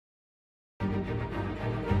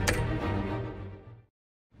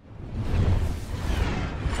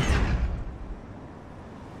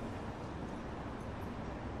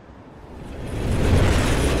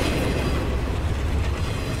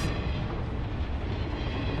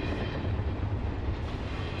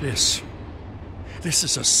This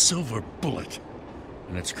is a silver bullet.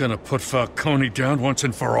 And it's gonna put Falcone down once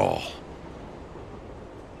and for all.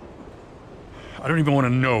 I don't even want to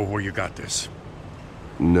know where you got this.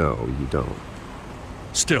 No, you don't.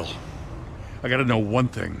 Still, I gotta know one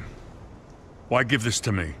thing. Why give this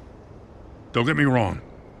to me? Don't get me wrong.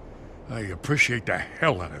 I appreciate the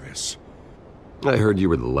hell out of this. I heard you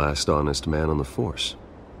were the last honest man on the force.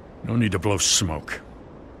 No need to blow smoke.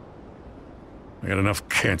 I got enough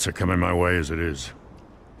cancer coming my way as it is.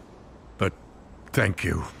 But thank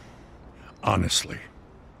you. Honestly.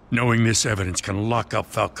 Knowing this evidence can lock up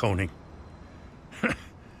Falcone.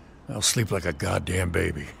 I'll sleep like a goddamn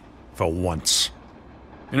baby. For once.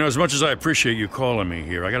 You know, as much as I appreciate you calling me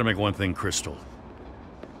here, I gotta make one thing crystal.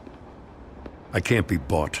 I can't be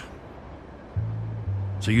bought.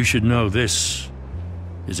 So you should know this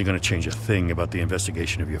isn't gonna change a thing about the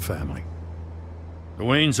investigation of your family. The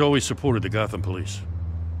Waynes always supported the Gotham police.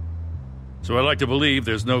 So I like to believe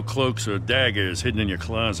there's no cloaks or daggers hidden in your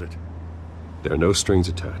closet. There are no strings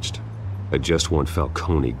attached. I just want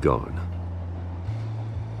Falcone gone.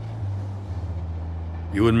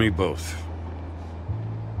 You and me both.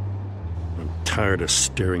 I'm tired of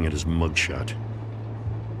staring at his mugshot.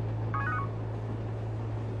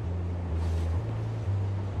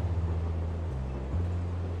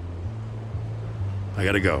 I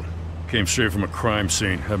gotta go. Came straight from a crime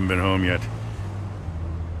scene. Haven't been home yet.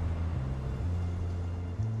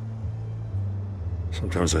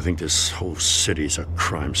 Sometimes I think this whole city's a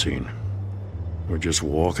crime scene. We're just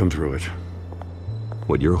walking through it.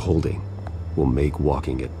 What you're holding will make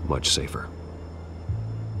walking it much safer.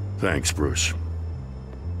 Thanks, Bruce.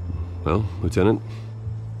 Well, Lieutenant?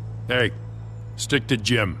 Hey, stick to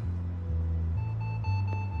Jim.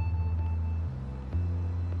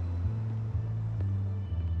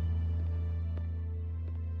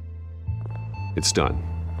 It's done.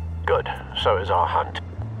 Good. So is our hunt.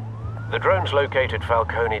 The drones located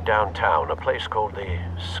Falcone downtown, a place called the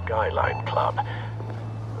Skyline Club.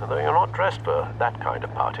 Though you're not dressed for that kind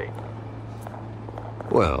of party.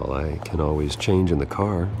 Well, I can always change in the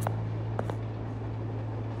car.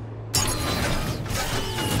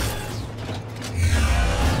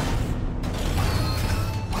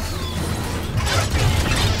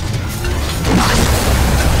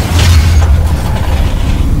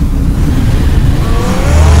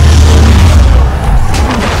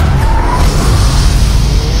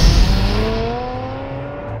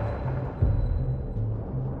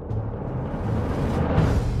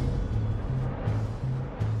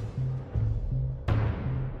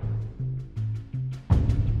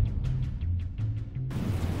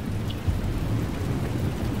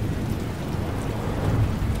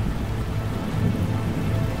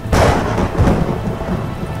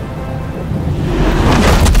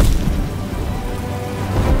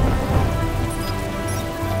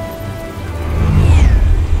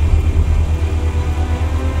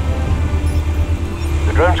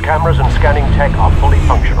 Cameras and scanning tech are fully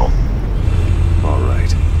functional. All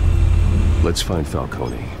right. Let's find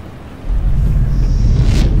Falcone.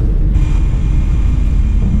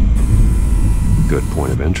 Good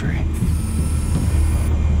point of entry.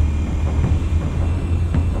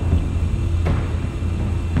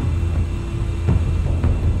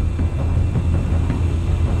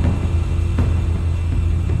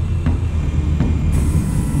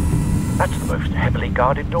 That's the most heavily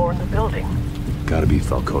guarded door in the building. Gotta be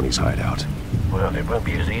Falcone's hideout. Well, it won't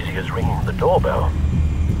be as easy as ringing the doorbell.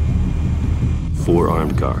 4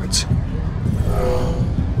 armed guards.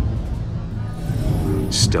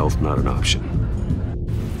 Stealth not an option.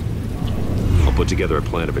 I'll put together a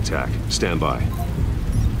plan of attack. Stand by.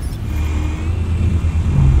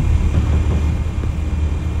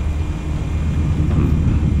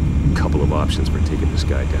 Couple of options for taking this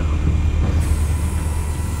guy down.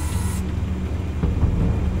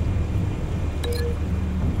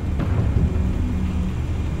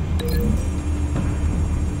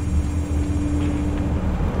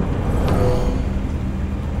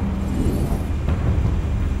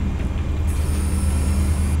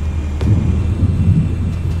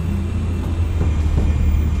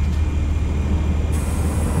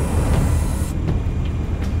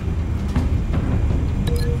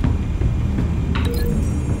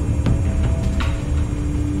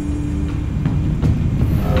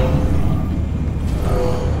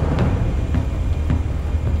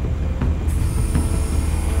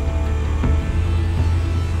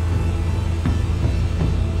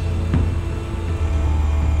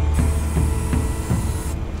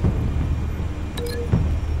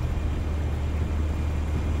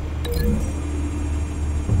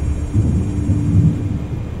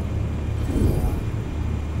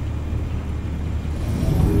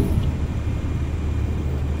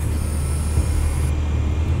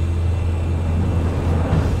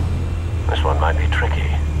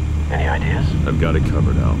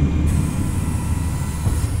 covered, Al.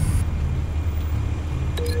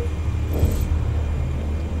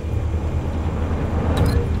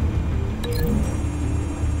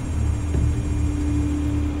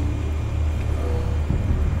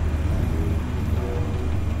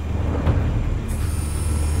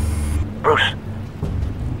 Bruce,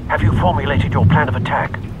 have you formulated your plan of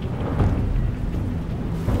attack?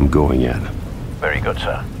 I'm going in. Very good,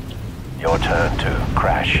 sir. Your turn to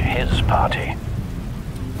crash his party.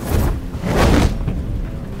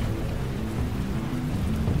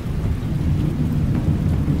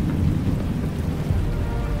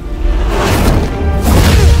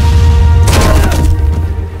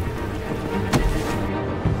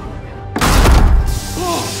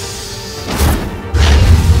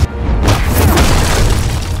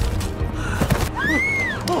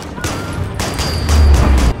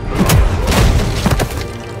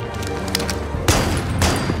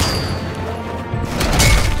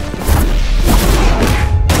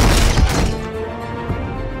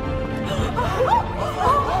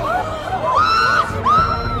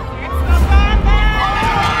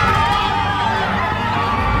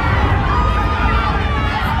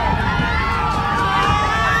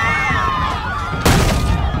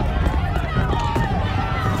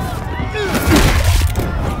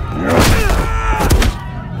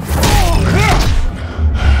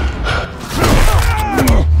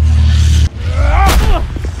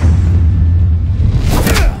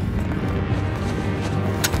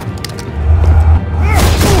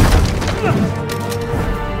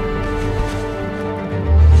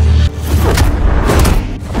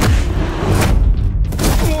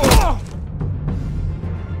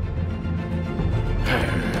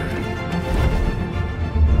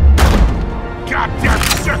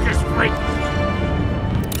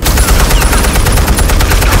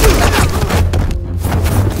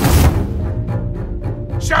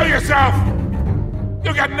 Show yourself!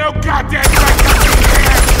 You got no goddamn right to be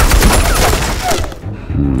here!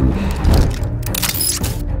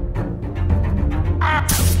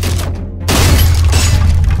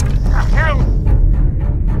 The hell?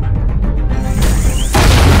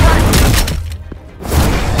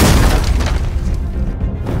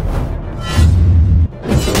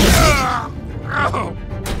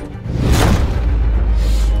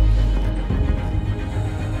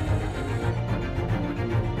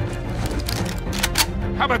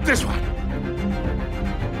 How about this one?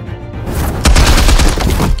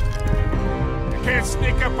 You can't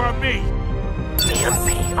sneak up on me.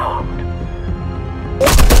 EMP armed.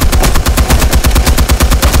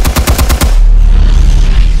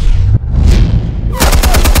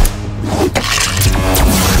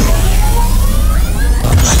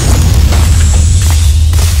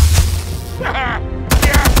 Yeah.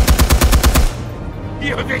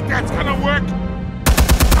 You think that's gonna work?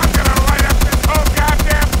 I'm gonna light up this whole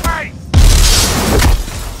goddamn place!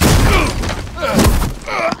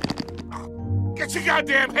 Get your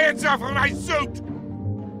goddamn hands off of my suit!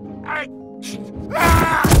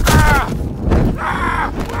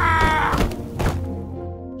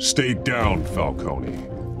 Stay down, Falcone.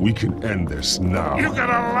 We can end this now. You got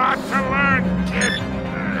a lot to learn, kid!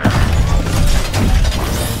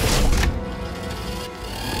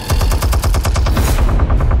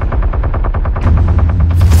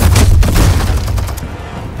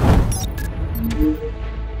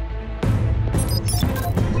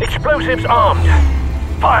 Explosives armed.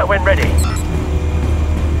 Fire when ready.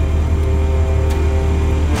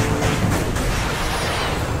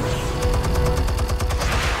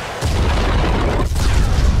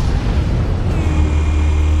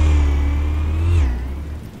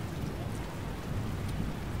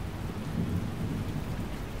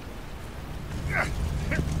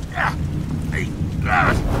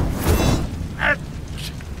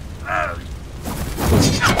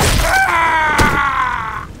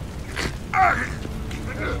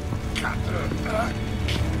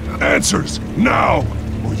 Answers, now,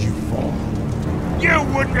 or you fall. You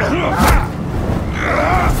wouldn't.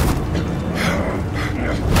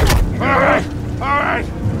 All right.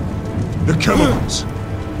 The chemicals.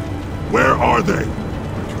 Where are they?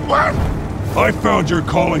 What? I found your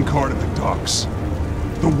calling card at the docks.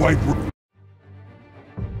 The White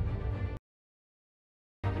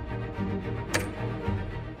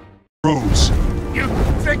Rose. You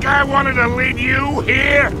think I wanted to lead you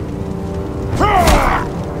here?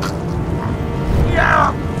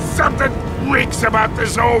 Yeah, something reeks about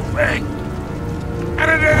this whole thing.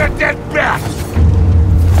 And it is a dead bat.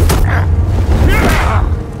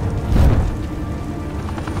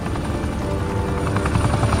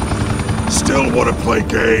 Still want to play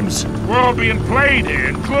games? We're all being played here,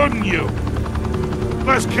 including you.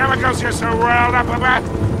 Those chemicals you're so riled up about,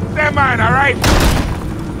 they're mine, all right?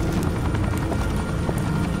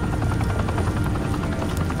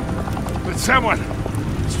 But someone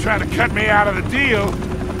is trying to cut me out of the deal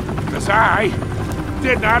because I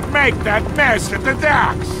did not make that mess at the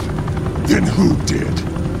docks. Then who did?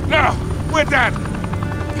 No, we're done.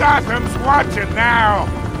 Gotham's watching now.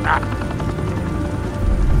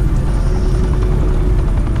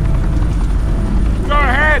 Go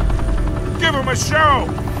ahead. Give him a show.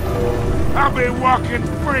 I'll be walking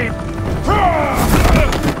free.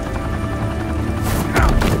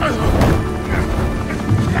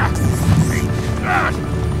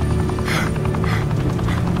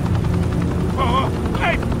 Oh,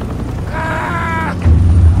 hey.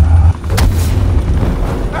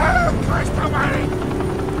 Christ almighty.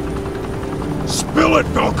 Spill it,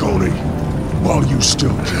 Falcone! While you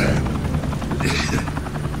still can.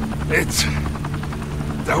 It's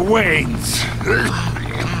the Waynes.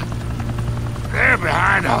 They're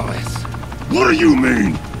behind all this. What do you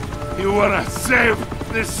mean? You wanna save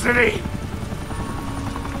this city?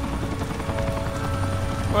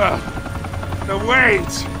 Well, the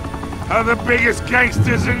Waynes are the biggest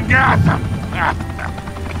gangsters in Gotham.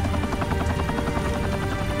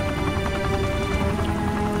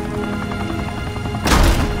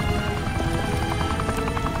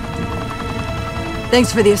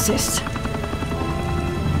 Thanks for the assist.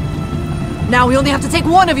 Now we only have to take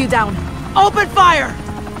one of you down. Open fire!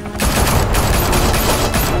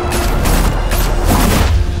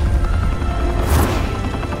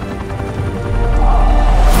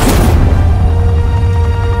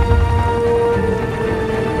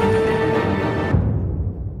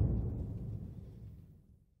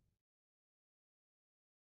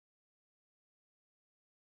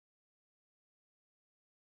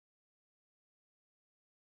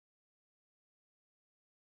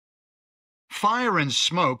 Fire and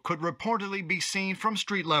smoke could reportedly be seen from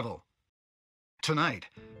street level. Tonight,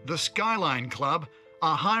 the Skyline Club,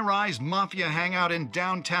 a high-rise mafia hangout in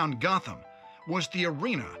downtown Gotham, was the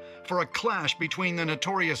arena for a clash between the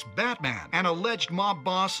notorious Batman and alleged mob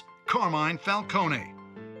boss Carmine Falcone,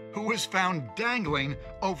 who was found dangling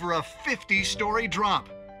over a 50-story drop.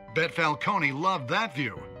 Bet Falcone loved that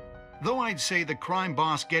view. Though I'd say the crime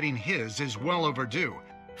boss getting his is well overdue,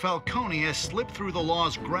 Falcone has slipped through the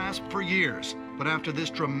law's grasp for years, but after this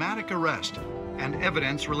dramatic arrest and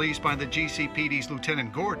evidence released by the GCPD's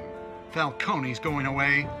Lieutenant Gordon, Falcone's going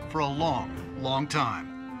away for a long, long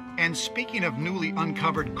time. And speaking of newly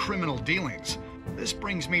uncovered criminal dealings, this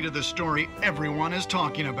brings me to the story everyone is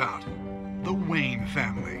talking about: the Wayne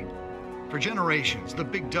family. For generations, the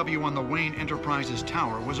big W on the Wayne Enterprises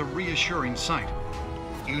Tower was a reassuring sight.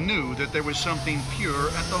 You knew that there was something pure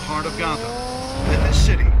at the heart of Gotham, that this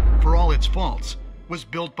city, for all its faults, was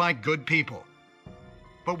built by good people.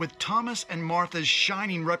 But with Thomas and Martha's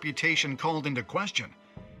shining reputation called into question,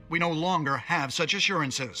 we no longer have such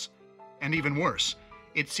assurances. And even worse,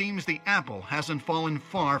 it seems the apple hasn't fallen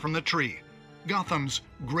far from the tree. Gotham's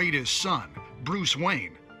greatest son, Bruce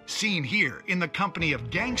Wayne, seen here in the company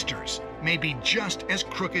of gangsters, may be just as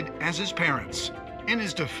crooked as his parents. In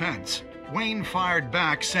his defense, Wayne fired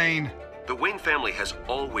back saying, The Wayne family has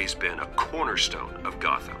always been a cornerstone of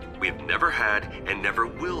Gotham. We have never had and never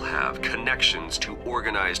will have connections to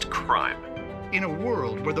organized crime. In a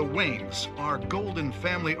world where the Waynes, our golden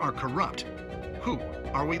family, are corrupt, who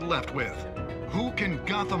are we left with? Who can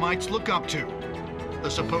Gothamites look up to? The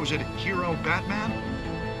supposed hero Batman?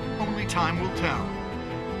 Only time will tell.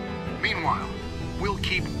 Meanwhile, we'll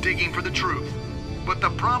keep digging for the truth. But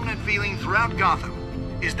the prominent feeling throughout Gotham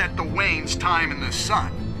is that the Waynes' time in the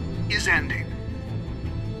sun is ending.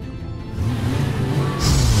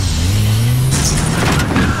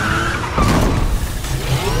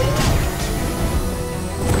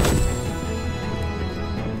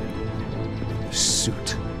 The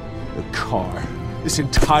suit, the car, this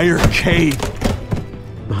entire cave.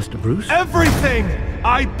 Master Bruce? Everything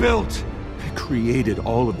I built! I created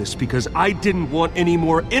all of this because I didn't want any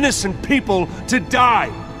more innocent people to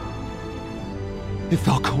die! If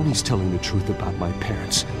Falcone's telling the truth about my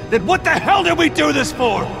parents, then what the hell did we do this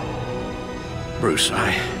for? Bruce,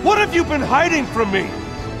 What have you been hiding from me?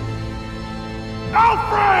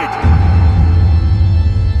 Alfred!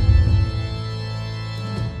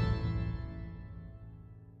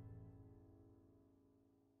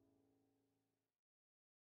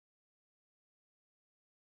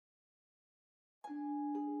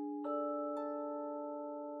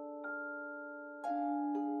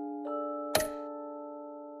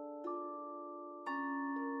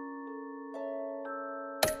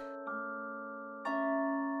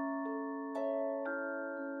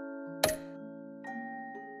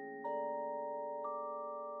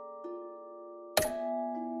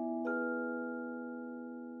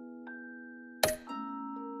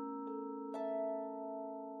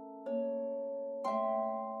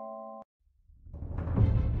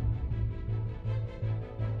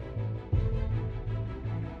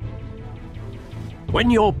 When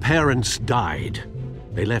your parents died,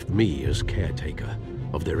 they left me as caretaker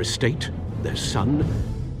of their estate, their son,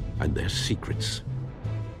 and their secrets.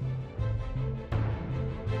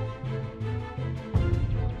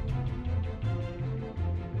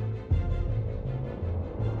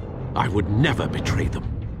 I would never betray them.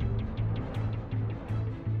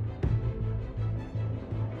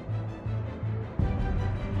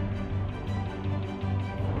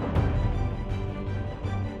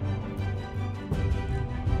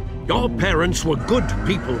 Your parents were good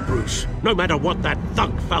people, Bruce, no matter what that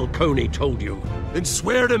thug Falcone told you. Then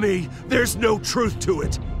swear to me there's no truth to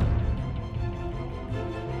it.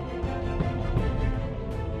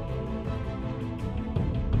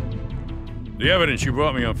 The evidence you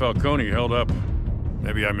brought me on Falcone held up.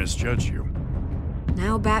 Maybe I misjudged you.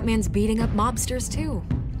 Now Batman's beating up mobsters, too.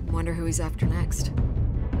 Wonder who he's after next.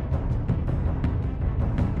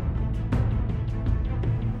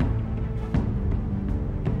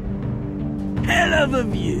 Hell of a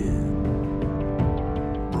view.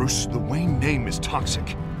 Bruce, the Wayne name is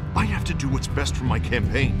toxic. I have to do what's best for my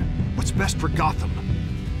campaign. What's best for Gotham.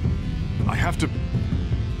 I have to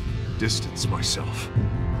distance myself.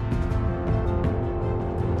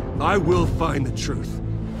 I will find the truth.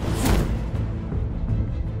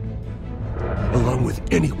 Along with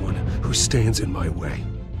anyone who stands in my way.